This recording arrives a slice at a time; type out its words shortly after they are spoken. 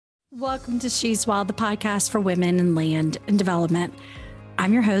Welcome to She's Wild, the podcast for women in land and development.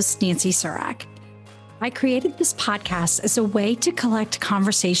 I'm your host, Nancy Surak. I created this podcast as a way to collect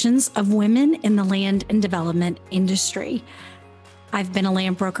conversations of women in the land and development industry. I've been a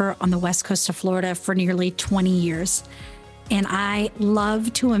land broker on the west coast of Florida for nearly 20 years, and I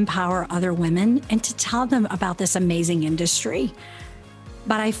love to empower other women and to tell them about this amazing industry.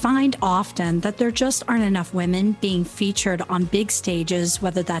 But I find often that there just aren't enough women being featured on big stages,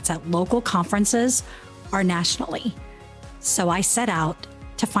 whether that's at local conferences or nationally. So I set out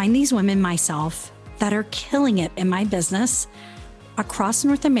to find these women myself that are killing it in my business across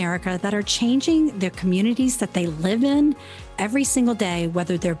North America, that are changing the communities that they live in every single day,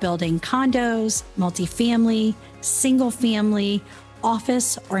 whether they're building condos, multifamily, single family,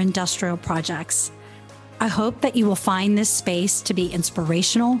 office, or industrial projects. I hope that you will find this space to be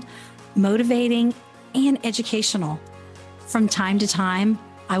inspirational, motivating, and educational. From time to time,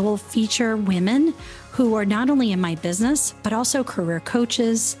 I will feature women who are not only in my business, but also career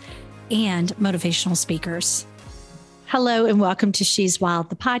coaches and motivational speakers. Hello, and welcome to She's Wild,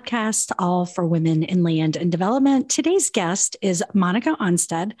 the podcast, all for women in land and development. Today's guest is Monaca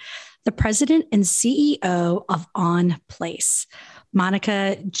Onstad, the president and CEO of Onplace.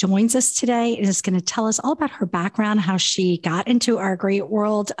 Monaca joins us today and is going to tell us all about her background, how she got into our great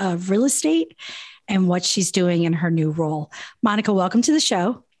world of real estate, and what she's doing in her new role. Monaca, welcome to the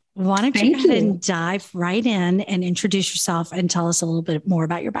show. Why don't you go ahead and dive right in and introduce yourself and tell us a little bit more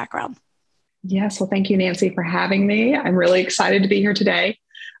about your background? Yes. Well, thank you, Nancy, for having me. I'm really excited to be here today.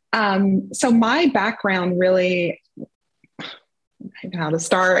 So my background really, how to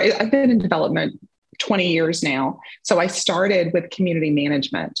start, I've been in development 20 years now. So I started with community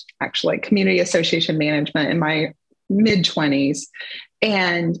management, actually community association management in my mid-20s,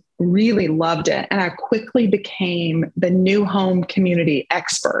 and really loved it. And I quickly became the new home community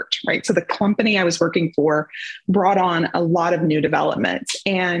expert, right? So the company I was working for brought on a lot of new developments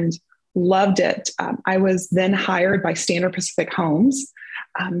and loved it. I was then hired by Standard Pacific Homes,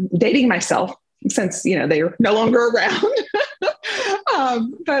 dating myself since, they are no longer around.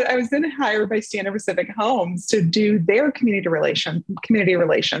 But I was then hired by Standard Pacific Homes to do their community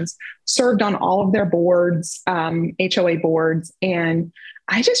relations, served on all of their boards, HOA boards. And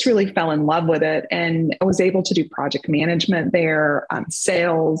I just really fell in love with it. And I was able to do project management there,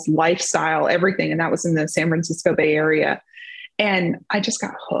 sales, lifestyle, everything. And that was in the San Francisco Bay Area. And I just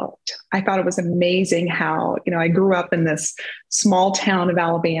got hooked. I thought it was amazing how, I grew up in this small town of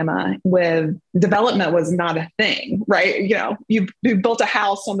Alabama with development was not a thing, right? You built a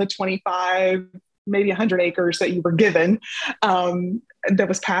house on the 25, maybe 100 acres that you were given, that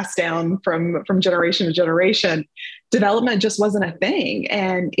was passed down from generation to generation. Development just wasn't a thing.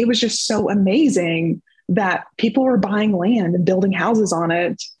 And it was just so amazing that people were buying land and building houses on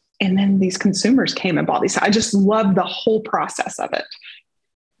it. And then these consumers came and bought these. I just loved the whole process of it.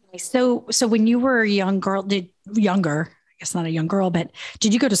 So when you were a young girl, I guess not a young girl, but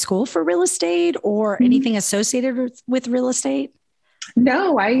did you go to school for real estate or anything associated with real estate?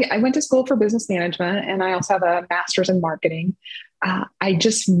 No, I went to school for business management, and I also have a master's in marketing. I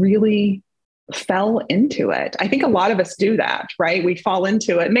just really fell into it. I think a lot of us do that, right? We fall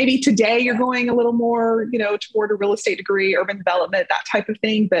into it. Maybe today you're going a little more, toward a real estate degree, urban development, that type of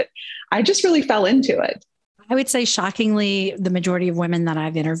thing. But I just really fell into it. I would say shockingly, the majority of women that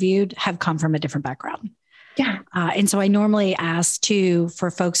I've interviewed have come from a different background. Yeah. And so I normally ask too, for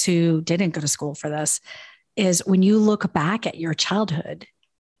folks who didn't go to school for this, is when you look back at your childhood,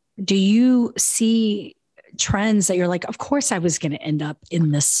 do you see trends that you're like, of course I was going to end up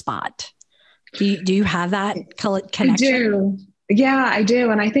in this spot? Do you have that connection? I do. Yeah, I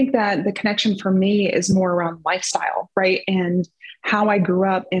do. And I think that the connection for me is more around lifestyle, right? And how I grew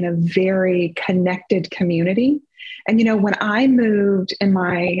up in a very connected community. And, when I moved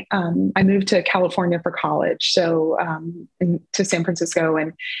I moved to California for college. So, to San Francisco,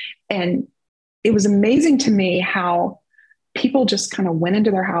 and it was amazing to me how people just kind of went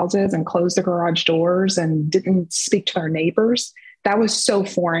into their houses and closed the garage doors and didn't speak to their neighbors. That was so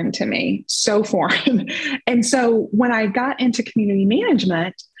foreign to me, so foreign. And so when I got into community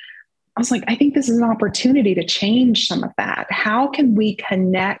management, I was like, I think this is an opportunity to change some of that. How can we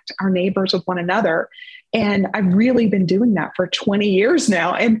connect our neighbors with one another? And I've really been doing that for 20 years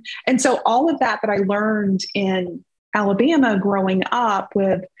now. And so all of that I learned in Alabama growing up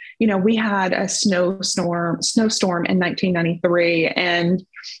with, we had a snowstorm in 1993, and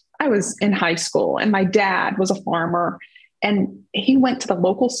I was in high school, and my dad was a farmer. And he went to the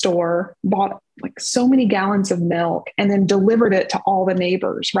local store, bought like so many gallons of milk, and then delivered it to all the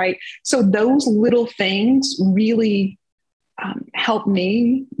neighbors, right? So those little things really helped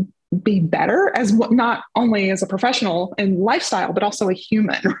me be better as what, not only as a professional and lifestyle, but also a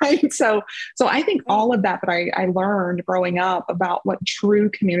human, right? So I think all of that I learned growing up about what true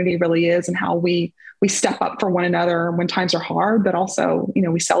community really is and how we step up for one another when times are hard, but also,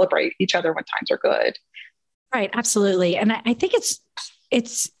 we celebrate each other when times are good. Right. Absolutely. And I think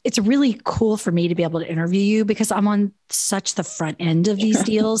it's really cool for me to be able to interview you because I'm on such the front end of these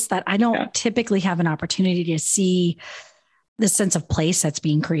deals that I don't typically have an opportunity to see the sense of place that's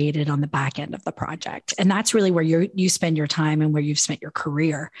being created on the back end of the project. And that's really where you spend your time and where you've spent your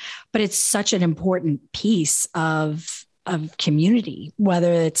career. But it's such an important piece of community,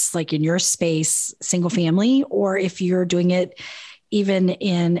 whether it's like in your space, single family, or if you're doing it even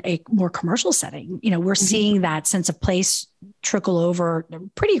in a more commercial setting. We're seeing that sense of place trickle over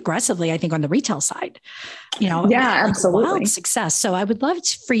pretty aggressively, I think, on the retail side. Yeah, absolutely. Wild success. So I would love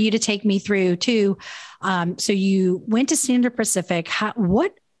for you to take me through too. So you went to Standard Pacific.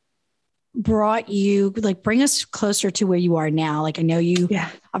 What brought you, bring us closer to where you are now? I know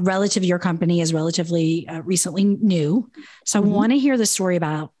your company is relatively recently new. So I want to hear the story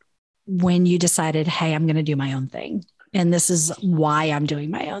about when you decided, hey, I'm going to do my own thing. And this is why I'm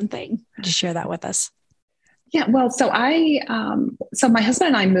doing my own thing. Could you share that with us? Yeah, well, so my husband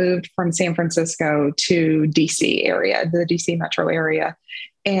and I moved from San Francisco to DC area, the DC metro area.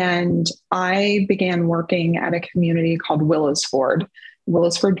 And I began working at a community called Willisford,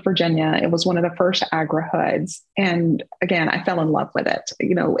 Virginia. It was one of the first agri-hoods. And again, I fell in love with it.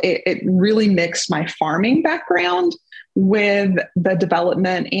 It really mixed my farming background with the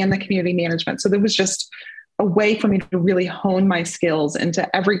development and the community management. So there was just a way for me to really hone my skills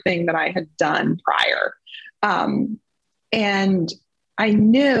into everything that I had done prior. And I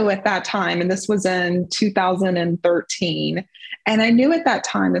knew at that time, and this was in 2013, and I knew at that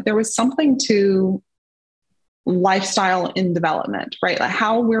time that there was something to lifestyle in development, right? Like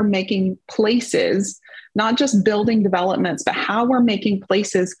how we're making places, not just building developments, but how we're making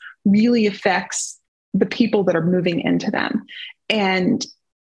places really affects the people that are moving into them. And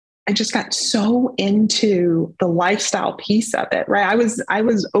I just got so into the lifestyle piece of it, right? I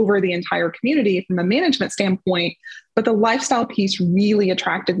was over the entire community from a management standpoint, but the lifestyle piece really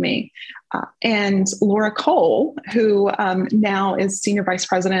attracted me. And Laura Cole, who now is Senior Vice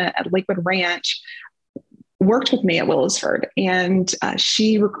President at Lakewood Ranch, worked with me at Willisford, and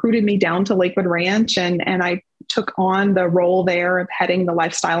she recruited me down to Lakewood Ranch, and I took on the role there of heading the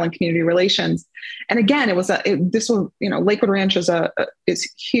lifestyle and community relations. And again, Lakewood Ranch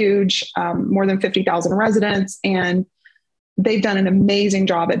is huge, more than 50,000 residents, and they've done an amazing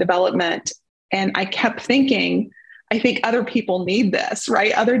job at development. And I kept thinking, I think other people need this,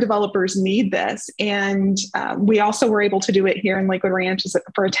 right? Other developers need this. And we also were able to do it here in Lakewood Ranch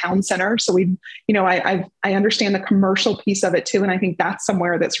for a town center. So I understand the commercial piece of it too. And I think that's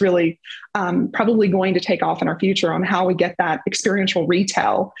somewhere that's really probably going to take off in our future on how we get that experiential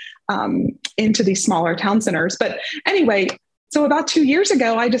retail into these smaller town centers. But anyway, so about 2 years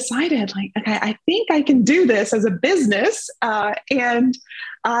ago, I decided okay, I think I can do this as a business. And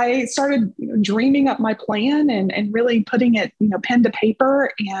I started dreaming up my plan and really putting it, pen to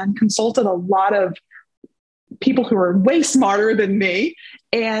paper, and consulted a lot of people who are way smarter than me.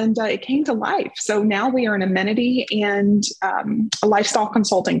 And it came to life. So now we are an amenity and a lifestyle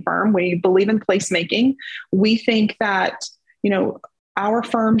consulting firm. We believe in placemaking. We think that, our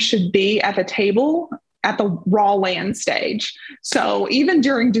firm should be at the table at the raw land stage. So even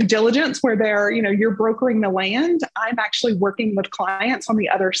during due diligence where you're brokering the land, I'm actually working with clients on the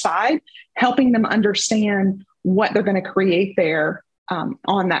other side, helping them understand what they're going to create there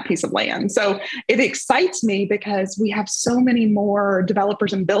on that piece of land. So it excites me because we have so many more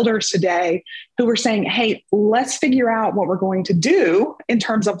developers and builders today who are saying, hey, let's figure out what we're going to do in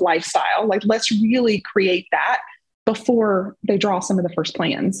terms of lifestyle. Let's really create that before they draw some of the first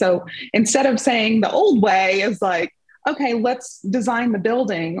plans. So instead of saying the old way is okay, let's design the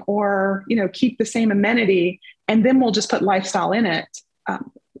building or, keep the same amenity and then we'll just put lifestyle in it.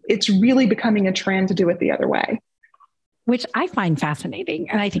 It's really becoming a trend to do it the other way. Which I find fascinating.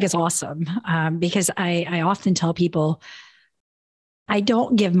 And I think it's awesome because I often tell people, I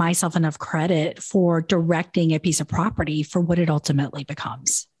don't give myself enough credit for directing a piece of property for what it ultimately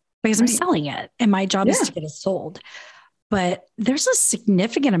becomes. Because I'm selling it and my job is to get it sold. But there's a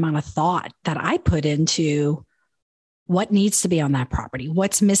significant amount of thought that I put into what needs to be on that property,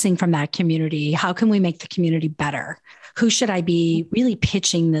 what's missing from that community, how can we make the community better? Who should I be really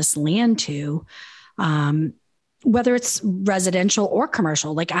pitching this land to? Whether it's residential or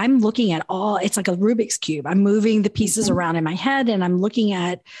commercial, I'm looking at it's like a Rubik's Cube. I'm moving the pieces around in my head and I'm looking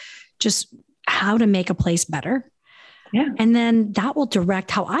at just how to make a place better. Yeah. And then that will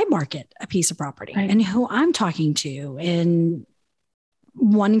direct how I market a piece of property and who I'm talking to, and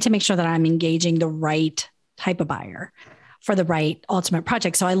wanting to make sure that I'm engaging the right type of buyer for the right ultimate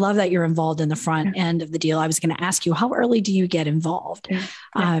project. So I love that you're involved in the front end of the deal. I was going to ask you, how early do you get involved?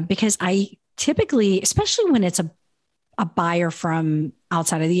 Because I typically, especially when it's a buyer from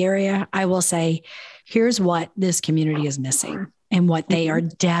outside of the area, I will say, here's what this community is missing and what they are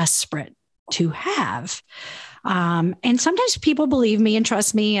desperate to have. And sometimes people believe me and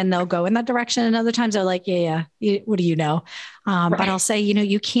trust me and they'll go in that direction. And other times they're like, what do you know? But I'll say,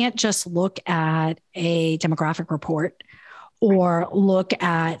 you can't just look at a demographic report or look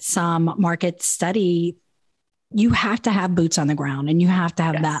at some market study. You have to have boots on the ground, and you have to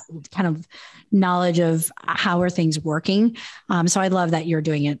have that kind of knowledge of how are things working. So I love that you're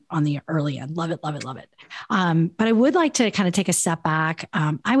doing it on the early end. Love it, love it, love it. But I would like to kind of take a step back.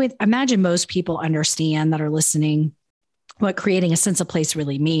 I would imagine most people understand that are listening what creating a sense of place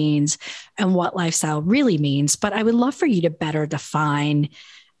really means and what lifestyle really means. But I would love for you to better define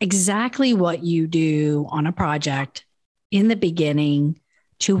exactly what you do on a project in the beginning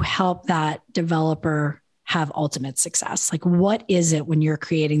to help that developer have ultimate success. Like, what is it when you're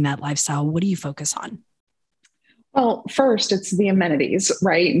creating that lifestyle? What do you focus on? Well, first, it's the amenities,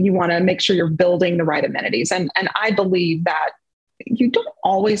 right? You want to make sure you're building the right amenities. And I believe that you don't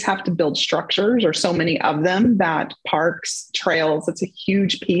always have to build structures or so many of them, that parks, trails, it's a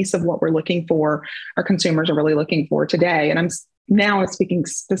huge piece of what we're looking for. Our consumers are really looking for today. And I'm now speaking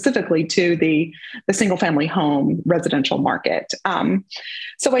specifically to the single family home residential market.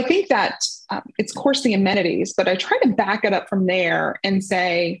 So I think that it's, of course, the amenities, but I try to back it up from there and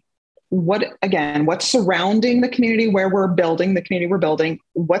say, what's surrounding the community where we're building, the community we're building,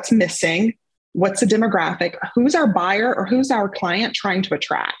 what's missing, what's the demographic, who's our buyer or who's our client trying to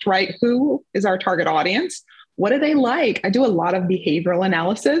attract, right? Who is our target audience? What do they like? I do a lot of behavioral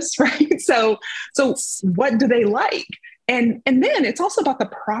analysis, right? So what do they like? And then it's also about the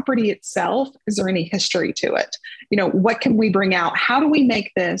property itself. Is there any history to it? What can we bring out? How do we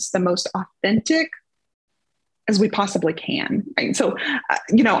make this the most authentic as we possibly can? Right? So,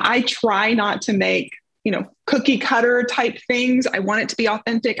 I try not to make, cookie cutter type things. I want it to be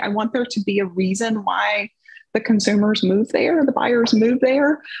authentic. I want there to be a reason why the consumers move there, the buyers move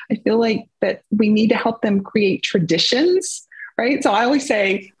there. I feel like that we need to help them create traditions, right? So I always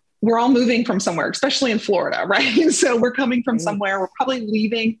say, we're all moving from somewhere, especially in Florida, right? So we're coming from somewhere. We're probably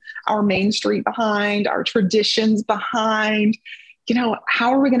leaving our main street behind, our traditions behind.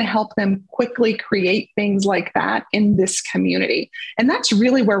 How are we going to help them quickly create things like that in this community? And that's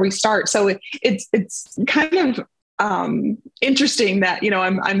really where we start. So it's kind of interesting that,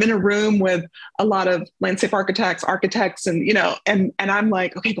 I'm in a room with a lot of landscape architects, and I'm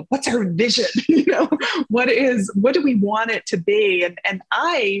like, okay, but what's our vision? What do we want it to be? And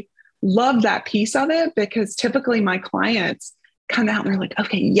I love that piece of it, because typically my clients come out and they're like,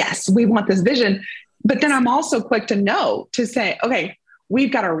 okay, yes, we want this vision. But then I'm also quick to say, okay,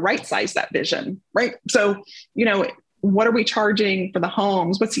 we've got to right size that vision, right? So, what are we charging for the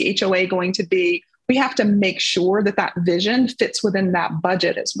homes? What's the HOA going to be? We have to make sure that vision fits within that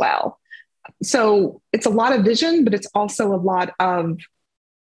budget as well. So it's a lot of vision, but it's also a lot of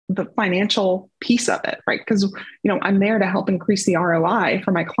the financial piece of it, right? Because, I'm there to help increase the ROI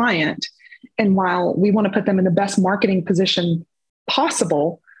for my client. And while we want to put them in the best marketing position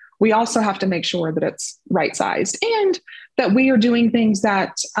possible, we also have to make sure that it's right-sized and that we are doing things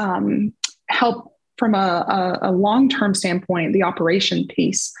that help from a long-term standpoint, the operation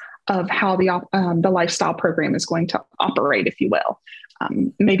piece of how the lifestyle program is going to operate, if you will.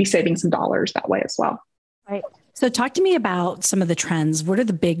 Maybe saving some dollars that way as well. Right. So talk to me about some of the trends. What are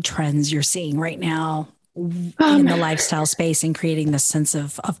the big trends you're seeing right now in the lifestyle space and creating this sense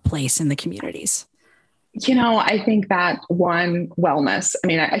of place in the communities? I think that one, wellness. I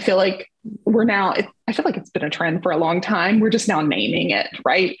mean, I feel like I feel like it's been a trend for a long time. We're just now naming it,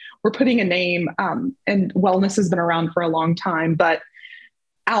 right? We're putting a name, and wellness has been around for a long time, but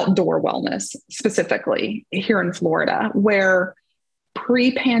outdoor wellness specifically here in Florida, where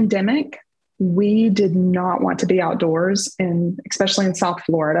pre-pandemic, we did not want to be outdoors, and especially in South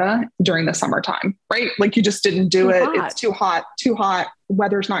Florida during the summertime, right? Like you just didn't do it. It's too hot.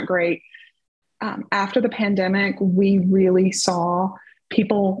 Weather's not great. After the pandemic, we really saw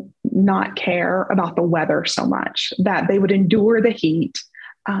people not care about the weather so much, that they would endure the heat.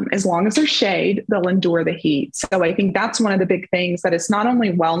 As long as there's shade, they'll endure the heat. So I think that's one of the big things, that it's not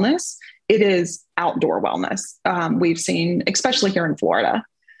only wellness, it is outdoor wellness. We've seen, especially here in Florida.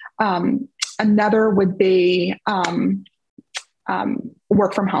 Another would be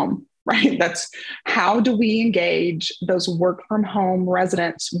work from home, right? That's how do we engage those work from home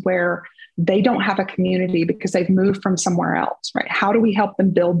residents where they don't have a community because they've moved from somewhere else, right? How do we help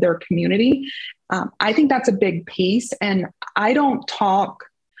them build their community? I think that's a big piece. And I don't talk,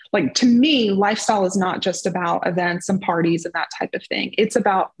 like, to me, lifestyle is not just about events and parties and that type of thing. It's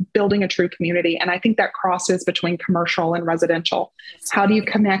about building a true community. And I think that crosses between commercial and residential. How do you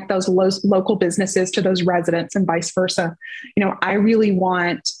connect those local businesses to those residents and vice versa? You know, I really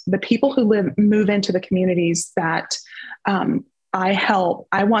want the people who move into the communities that I help,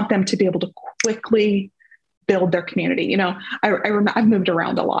 I want them to be able to quickly build their community. You know, I've moved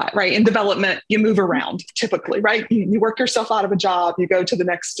around a lot, right? In development, you move around typically, right? You work yourself out of a job, you go to the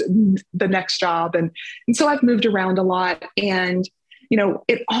next job. And so I've moved around a lot. And, you know,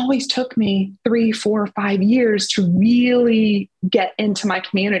 it always took me 3, 4, 5 years to really get into my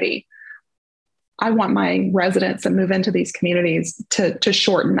community. I want my residents that move into these communities to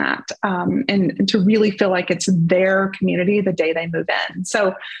shorten that and to really feel like it's their community the day they move in.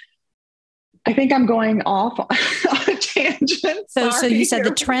 So I think I'm going off on a tangent. So you said the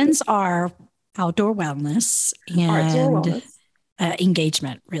trends are outdoor wellness and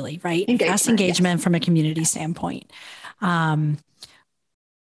engagement, really, right? Fast engagement, yes, from a community standpoint.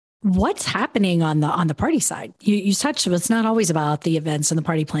 What's happening on the party side? You touched, it's not always about the events and the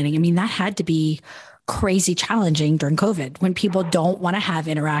party planning. I mean, that had to be crazy challenging during COVID when people don't want to have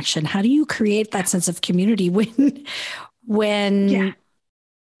interaction. How do you create that sense of community when yeah.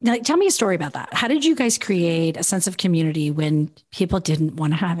 Like, tell me a story about that. How did you guys create a sense of community when people didn't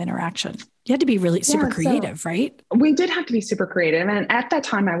want to have interaction? You had to be really super creative, right? We did have to be super creative. And at that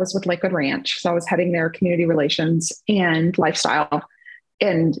time I was with Lakewood Ranch. So I was heading their community relations and lifestyle.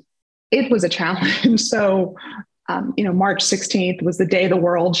 And it was a challenge. So, March 16th was the day the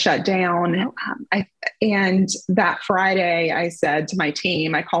world shut down. And that Friday I said to my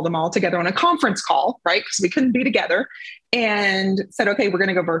team, I called them all together on a conference call, right? Because we couldn't be together, and said, okay, we're going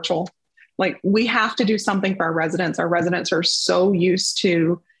to go virtual. Like, we have to do something for our residents. Our residents are so used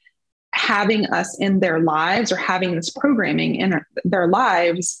to having us in their lives or having this programming in their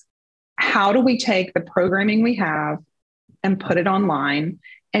lives. How do we take the programming we have and put it online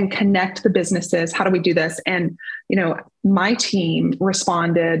and connect the businesses? How do we do this? And, my team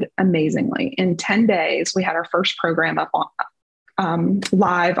responded amazingly. In 10 days, we had our first program up on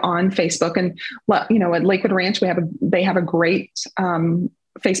live on Facebook. And, at Lakewood Ranch, they have a great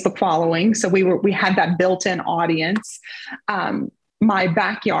Facebook following. So we had that built-in audience. My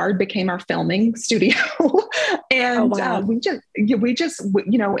backyard became our filming studio. And we just,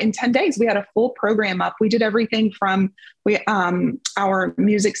 in 10 days, we had a full program up. We did everything from our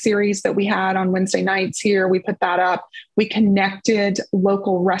music series that we had on Wednesday nights here. We put that up. We connected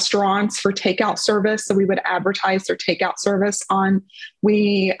local restaurants for takeout service. So we would advertise their takeout service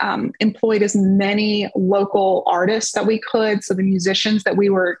we employed as many local artists that we could. So the musicians that we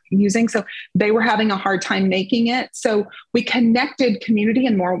were using, so they were having a hard time making it. So we connected community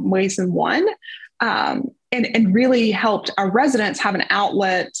in more ways than one, and really helped our residents have an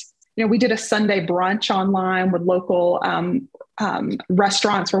outlet. We did a Sunday brunch online with local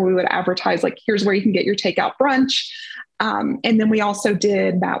restaurants where we would advertise, like, here's where you can get your takeout brunch. And then we also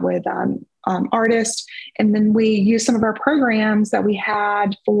did that with artists. And then we used some of our programs that we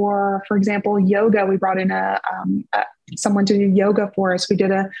had for example, yoga. We brought in someone to do yoga for us. We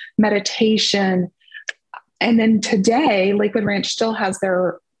did a meditation. And then today, Lakewood Ranch still has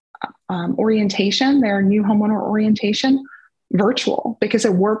their orientation, their new homeowner orientation, virtual, because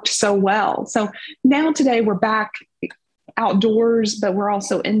it worked so well. So now today we're back outdoors, but we're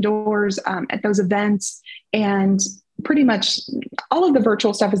also indoors at those events. And pretty much all of the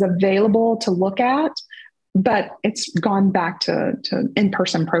virtual stuff is available to look at, but it's gone back to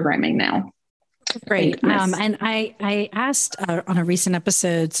in-person programming now. Great. And I asked on a recent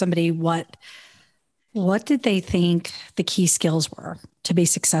episode, somebody what did they think the key skills were to be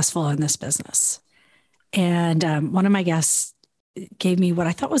successful in this business? And one of my guests gave me what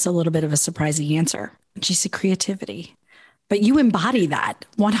I thought was a little bit of a surprising answer. And she said creativity, but you embody that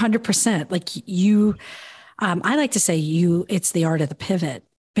 100%. Like you, I like to say it's the art of the pivot,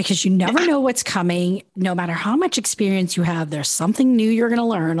 because you never know what's coming. No matter how much experience you have, there's something new you're going to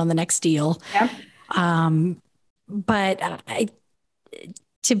learn on the next deal. Yep. But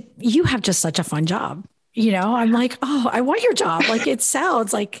you have just such a fun job. I'm like, oh, I want your job. Like, it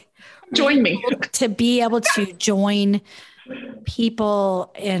sounds like join me. To be able to join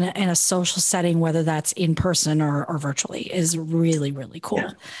people in a social setting, whether that's in person or virtually, is really, really cool.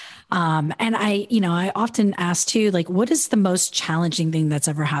 Yeah. And I often ask too, like, what is the most challenging thing that's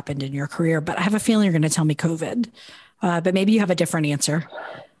ever happened in your career? But I have a feeling you're going to tell me COVID, but maybe you have a different answer.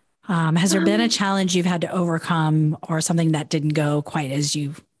 Has there been a challenge you've had to overcome or something that didn't go quite as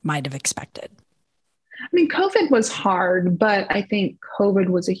you might have expected? I mean, COVID was hard, but I think COVID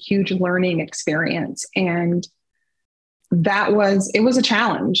was a huge learning experience. And it was a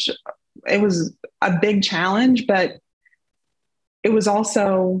challenge. It was a big challenge, but it was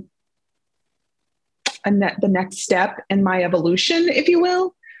also the next step in my evolution, if you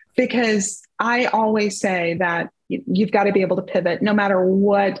will, because I always say that you've got to be able to pivot no matter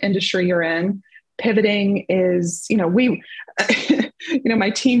what industry you're in. Pivoting is, my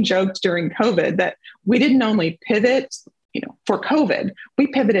team joked during COVID that we didn't only pivot, for COVID, we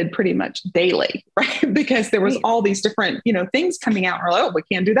pivoted pretty much daily, right? Because there was all these different, things coming out. We're like, oh, we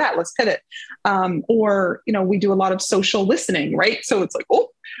can't do that. Let's pivot. Or, we do a lot of social listening, right? So it's like, oh,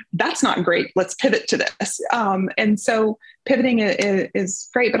 that's not great. Let's pivot to this. And so pivoting is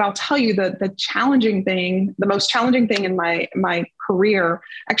great, but I'll tell you the most challenging thing in my career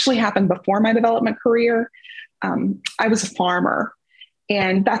actually happened before my development career. I was a farmer.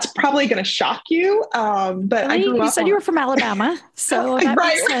 And that's probably going to shock you. But really? I grew up. You said you were from Alabama, so that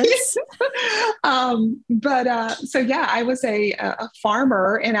makes sense. I was a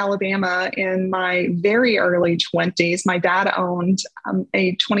farmer in Alabama in my very early 20s. My dad owned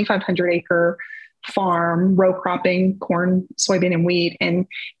a 2,500 acre farm, row cropping, corn, soybean, and wheat. And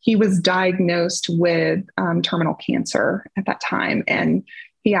he was diagnosed with terminal cancer at that time. And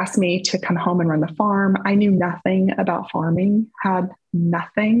he asked me to come home and run the farm. I knew nothing about farming, had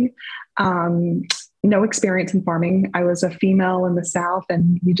nothing, no experience in farming. I was a female in the South,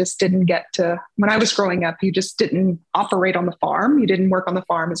 and you just didn't when I was growing up, you just didn't operate on the farm. You didn't work on the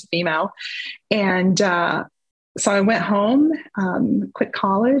farm as a female. And so I went home, quit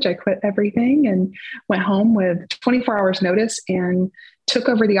college. I quit everything and went home with 24 hours notice and took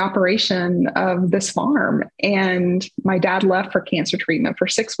over the operation of this farm. And my dad left for cancer treatment for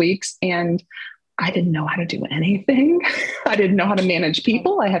 6 weeks. And I didn't know how to do anything. I didn't know how to manage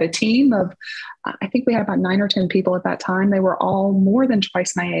people. I had a team of, I think we had about 9 or 10 people at that time. They were all more than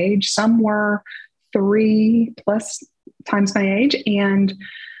twice my age. Some were 3+ times my age. And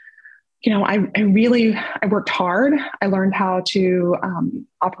I worked hard. I learned how to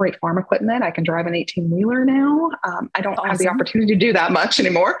operate farm equipment. I can drive an 18-wheeler now. I don't have the opportunity to do that much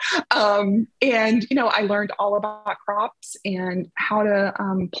anymore. I learned all about crops and how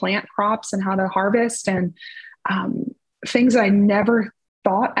to plant crops and how to harvest and things that I never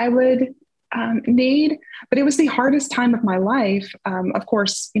thought I would need. But it was the hardest time of my life. Of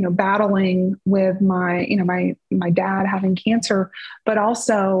course, battling with my dad having cancer, but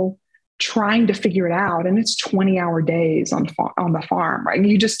also trying to figure it out. And it's 20-hour days on the farm, right? And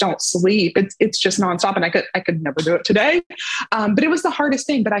you just don't sleep. It's just nonstop. And I could never do it today. But it was the hardest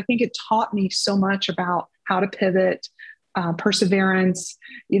thing. But I think it taught me so much about how to pivot, perseverance,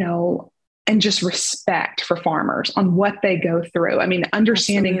 and just respect for farmers on what they go through. I mean,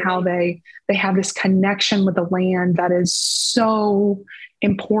 understanding how they have this connection with the land that is so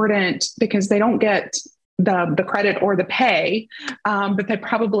important because they don't get the credit or the pay, but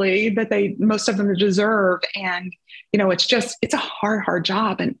most of them deserve. And, it's a hard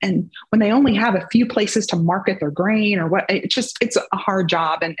job. And when they only have a few places to market their grain or it's a hard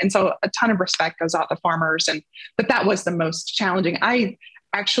job. And so a ton of respect goes out to farmers. But that was the most challenging. I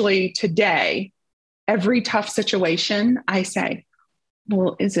actually today, every tough situation, I say,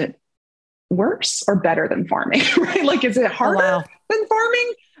 well, is it worse or better than farming? Right? Like, is it harder than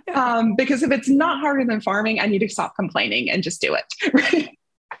farming? Because if it's not harder than farming, I need to stop complaining and just do it.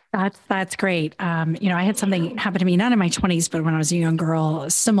 That's great. I had something happen to me, not in my 20s, but when I was a young girl,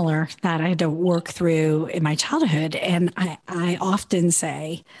 similar that I had to work through in my childhood. And I often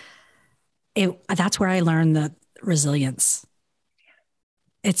say that's where I learned the resilience.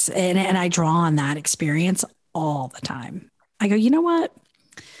 And I draw on that experience all the time. I go, you know what?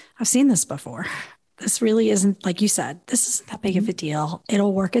 I've seen this before. This really isn't, like you said, this isn't that big of a deal.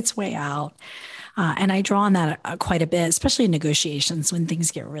 It'll work its way out. And I draw on that quite a bit, especially in negotiations when things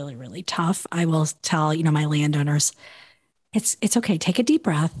get really, really tough. I will tell, my landowners, it's okay. Take a deep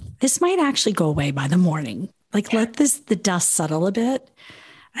breath. This might actually go away by the morning. Like let the dust settle a bit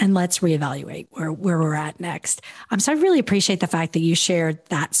and let's reevaluate where we're at next. So I really appreciate the fact that you shared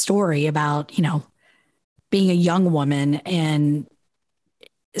that story about, being a young woman and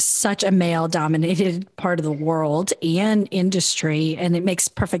such a male dominated part of the world and industry. And it makes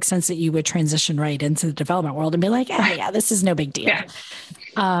perfect sense that you would transition right into the development world and be like, this is no big deal.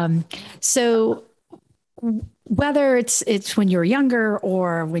 Yeah. So whether it's when you're younger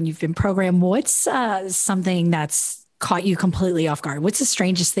or when you've been programmed, what's something that's caught you completely off guard? What's the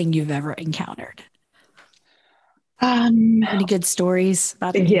strangest thing you've ever encountered? Any good stories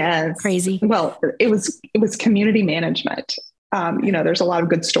about anything Yes. crazy? Well, it was community management. There's a lot of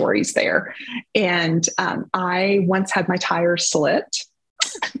good stories there. And I once had my tires slit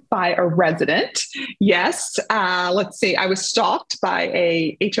by a resident. Yes. Let's see. I was stalked by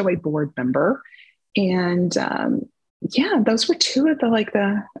a HOA board member. And those were two of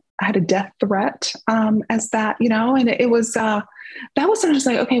I had a death threat as that, and it was, that was when I was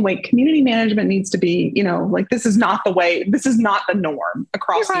like, okay, wait, community management needs to be, this is not the norm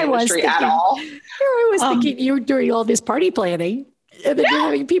across the industry at all. Here I was thinking you were doing all this party planning and then you're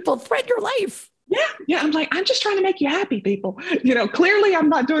having people threaten your life. Yeah. I'm like, I'm just trying to make you happy, people. Clearly I'm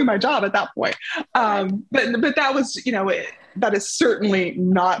not doing my job at that point. But that was, that is certainly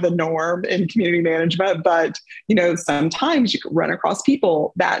not the norm in community management. But, sometimes you could run across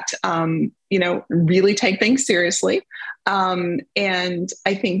people that, really take things seriously. And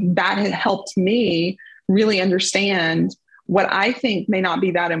I think that had helped me really understand what I think may not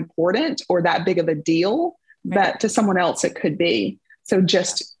be that important or that big of a deal, but to someone else it could be. So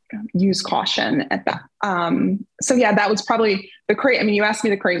just use caution at that. That was probably you asked me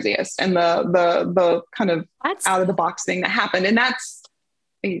the craziest and the kind of out of the box thing that happened. And that's,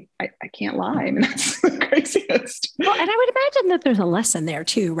 I can't lie. I mean, that's the craziest. Well, and I would imagine that there's a lesson there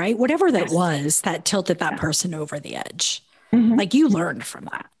too, right? Whatever that was that tilted that person over the edge. Mm-hmm. Like you learned from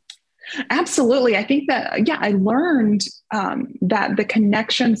that. Absolutely. I think that, I learned that the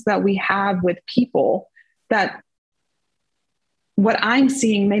connections that we have with people, that what I'm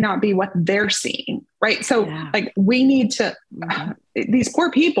seeing may not be what they're seeing. Right. So we need to, these poor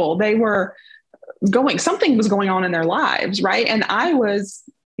people, they were something was going on in their lives. Right. And I was,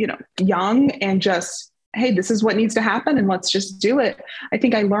 young and just, hey, this is what needs to happen and let's just do it. I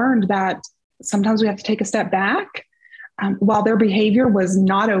think I learned that sometimes we have to take a step back. While their behavior was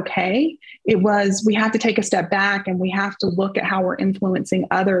not okay, we have to take a step back and we have to look at how we're influencing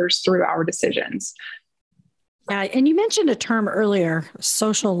others through our decisions. And you mentioned a term earlier,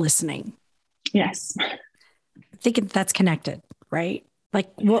 social listening. Yes. I think that's connected, right?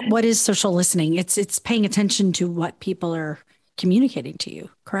 Like what is social listening? It's paying attention to what people are communicating to you,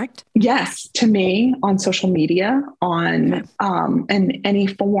 correct? Yes, to me on social media, in any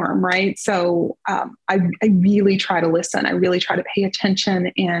form, right? So I really try to listen. I really try to pay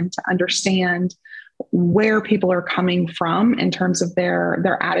attention and to understand where people are coming from in terms of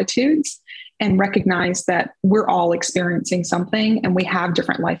their attitudes, and recognize that we're all experiencing something and we have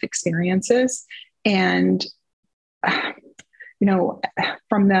different life experiences. And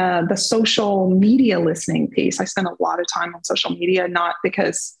from the social media listening piece, I spend a lot of time on social media, not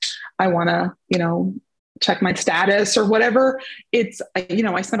because I want to, check my status or whatever. It's,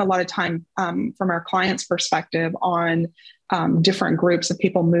 I spend a lot of time from our clients' perspective on different groups of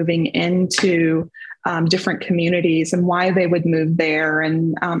people moving into different communities and why they would move there.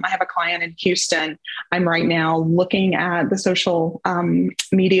 And I have a client in Houston. I'm right now looking at the social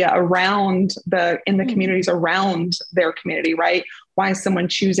media around in the communities around their community, right? Why is someone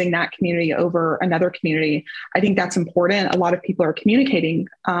choosing that community over another community? I think that's important. A lot of people are communicating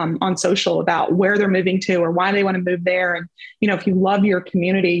on social about where they're moving to or why they want to move there. And, if you love your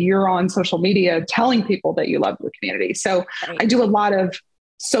community, you're on social media telling people that you love the community. So I do a lot of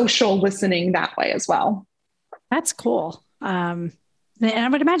social listening that way as well. That's cool. And I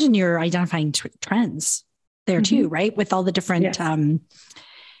would imagine you're identifying trends there too, right? With all the different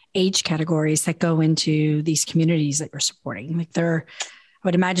age categories that go into these communities that you're supporting. I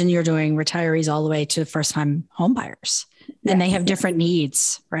would imagine you're doing retirees all the way to first-time home buyers, and they have different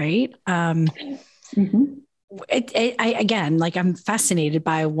needs, right? I'm fascinated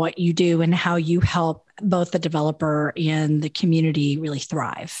by what you do and how you help both the developer and the community really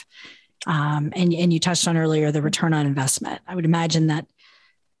thrive. And you touched on earlier the return on investment. I would imagine that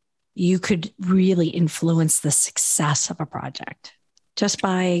you could really influence the success of a project just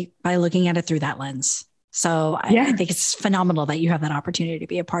by looking at it through that lens. So I think it's phenomenal that you have that opportunity to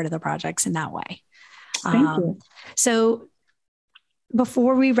be a part of the projects in that way. Thank you. So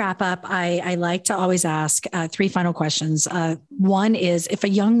before we wrap up, I like to always ask 3 final questions. One is, if a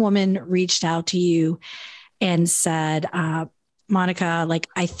young woman reached out to you and said, Monica,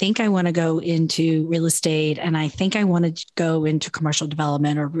 I think I want to go into real estate and I think I want to go into commercial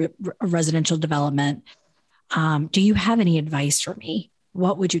development or residential development. Do you have any advice for me?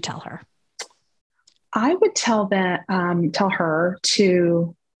 What would you tell her? I would tell her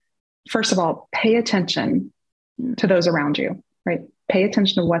to, first of all, pay attention to those around you, right? Pay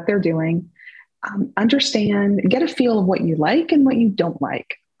attention to what they're doing. Understand, get a feel of what you like and what you don't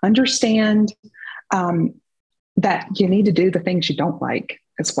like. Understand that you need to do the things you don't like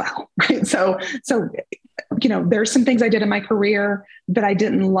as well. Right. So, there's some things I did in my career that I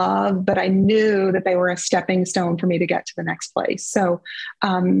didn't love, but I knew that they were a stepping stone for me to get to the next place. So,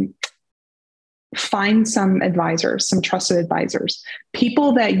 find some advisors, some trusted advisors,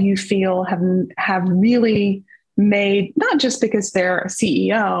 people that you feel have really made, not just because they're a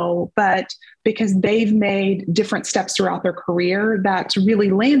CEO, but because they've made different steps throughout their career that's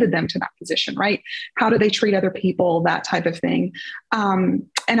really landed them to that position, right? How do they treat other people, that type of thing. And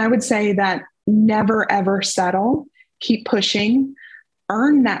I would say that never, ever settle, keep pushing,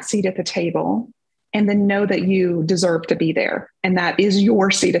 earn that seat at the table, and then know that you deserve to be there. And that is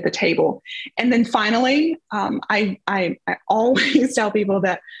your seat at the table. And then finally, I always tell people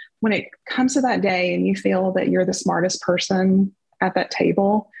that when it comes to that day and you feel that you're the smartest person at that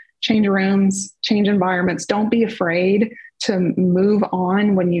table, change rooms, change environments. Don't be afraid to move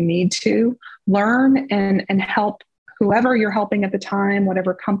on when you need to. Learn and help whoever you're helping at the time,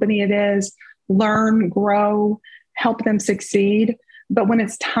 whatever company it is, learn, grow, help them succeed. But when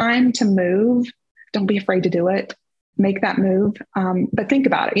it's time to move, don't be afraid to do it. Make that move. But think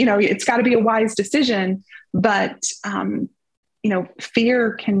about it. It's got to be a wise decision, but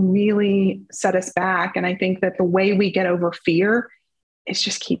fear can really set us back. And I think that the way we get over fear is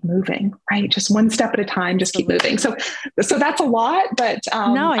just keep moving, right? Just one step at a time, just keep moving. So that's a lot, but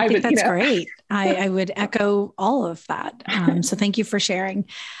no, I think that's great. I would echo all of that. So thank you for sharing.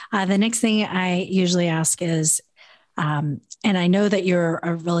 The next thing I usually ask is, and I know that you're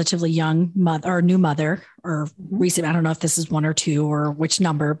a relatively young mother or new mother or recent, I don't know if this is one or two or which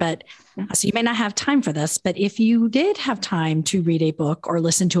number, but so you may not have time for this, but if you did have time to read a book or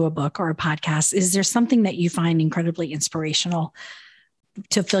listen to a book or a podcast, is there something that you find incredibly inspirational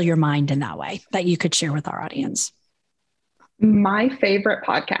to fill your mind in that way that you could share with our audience? My favorite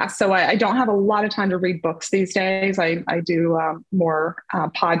podcast. So I don't have a lot of time to read books these days. I do more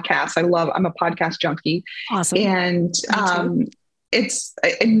podcasts. I'm a podcast junkie. Awesome. And it's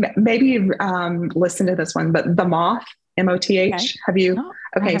maybe you've listened to this one, but The Moth, Moth. Okay. Have you? No,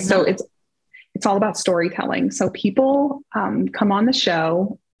 okay. So it's all about storytelling. So people come on the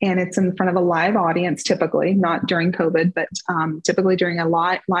show and it's in front of a live audience, typically not during COVID, but typically during a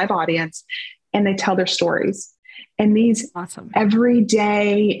live audience, and they tell their stories. And these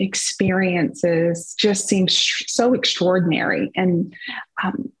everyday experiences just seem so extraordinary. And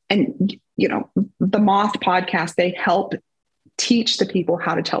the Moth podcast, they help teach the people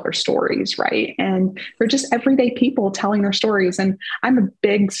how to tell their stories, right? And they're just everyday people telling their stories. And I'm a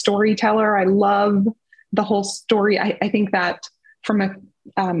big storyteller. I love the whole story. I think that from a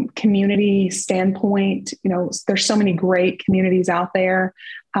community standpoint, there's so many great communities out there.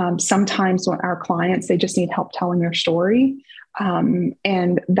 Sometimes when our clients, they just need help telling their story.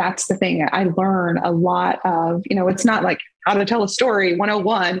 And that's the thing I learn a lot of, it's not like how to tell a story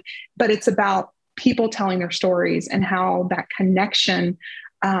 101, but it's about people telling their stories and how that connection,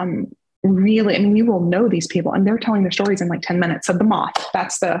 really, you will know these people and they're telling their stories in like 10 minutes. So The Moth,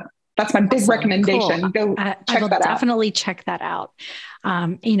 that's my big recommendation. Cool. Go check that out. I will definitely check that out.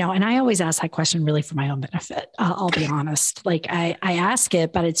 And I always ask that question really for my own benefit. I'll be honest. Like I ask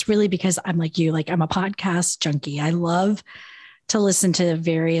it, but it's really because I'm like you, like I'm a podcast junkie. I love to listen to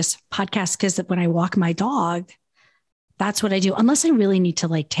various podcasts because when I walk my dog, that's what I do. Unless I really need to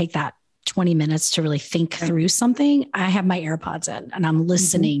like take that 20 minutes to really think through something, I have my AirPods in and I'm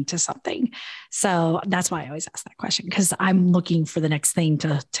listening to something. So that's why I always ask that question, because I'm looking for the next thing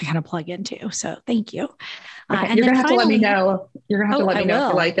to kind of plug into. So thank you. Okay, and you're going to have to let me know. You're going to have to let me know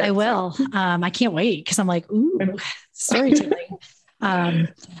if you like it. I will. I can't wait because I'm like, ooh, storytelling.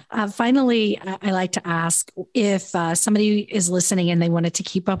 Finally, I like to ask if somebody is listening and they wanted to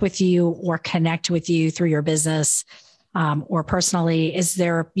keep up with you or connect with you through your business or personally,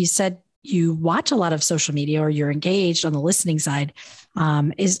 you said you watch a lot of social media or you're engaged on the listening side.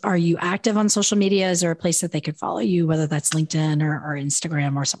 Are you active on social media? Is there a place that they could follow you, whether that's LinkedIn or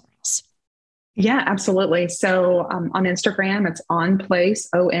Instagram or somewhere else? Yeah, absolutely. So on Instagram, it's Onplace,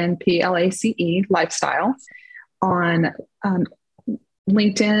 Onplace lifestyle. On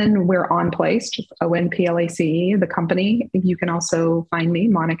LinkedIn, we're Onplace, just Onplace, the company. You can also find me,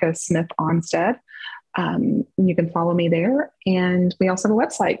 Monaca Smith Onstad. You can follow me there. And we also have a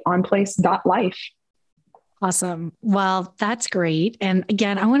website, onplace.life. Awesome. Well, that's great. And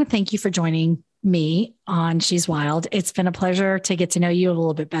again, I want to thank you for joining me on She's Wild. It's been a pleasure to get to know you a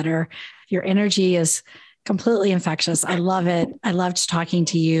little bit better. Your energy is completely infectious. I love it. I loved talking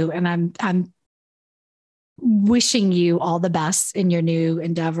to you, and I'm wishing you all the best in your new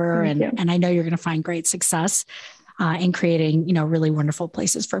endeavor. And I know you're going to find great success. in creating, really wonderful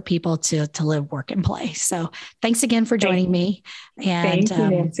places for people to live, work, and play. So thanks again for joining me. And thank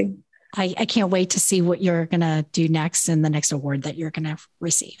you, Nancy. I can't wait to see what you're going to do next and the next award that you're going to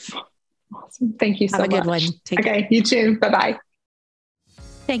receive. Awesome. Thank you so much. Have a good one. Take care. You too. Bye-bye.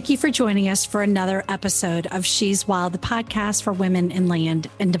 Thank you for joining us for another episode of She's Wild, the podcast for women in land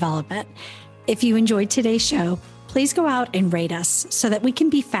and development. If you enjoyed today's show, please go out and rate us so that we can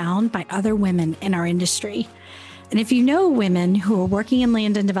be found by other women in our industry. And if you know women who are working in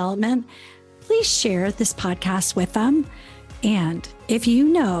land and development, please share this podcast with them. And if you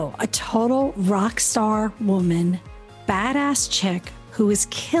know a total rock star woman, badass chick who is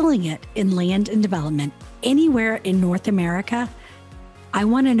killing it in land and development anywhere in North America, I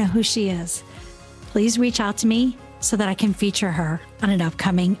want to know who she is. Please reach out to me so that I can feature her on an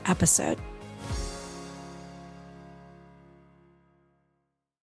upcoming episode.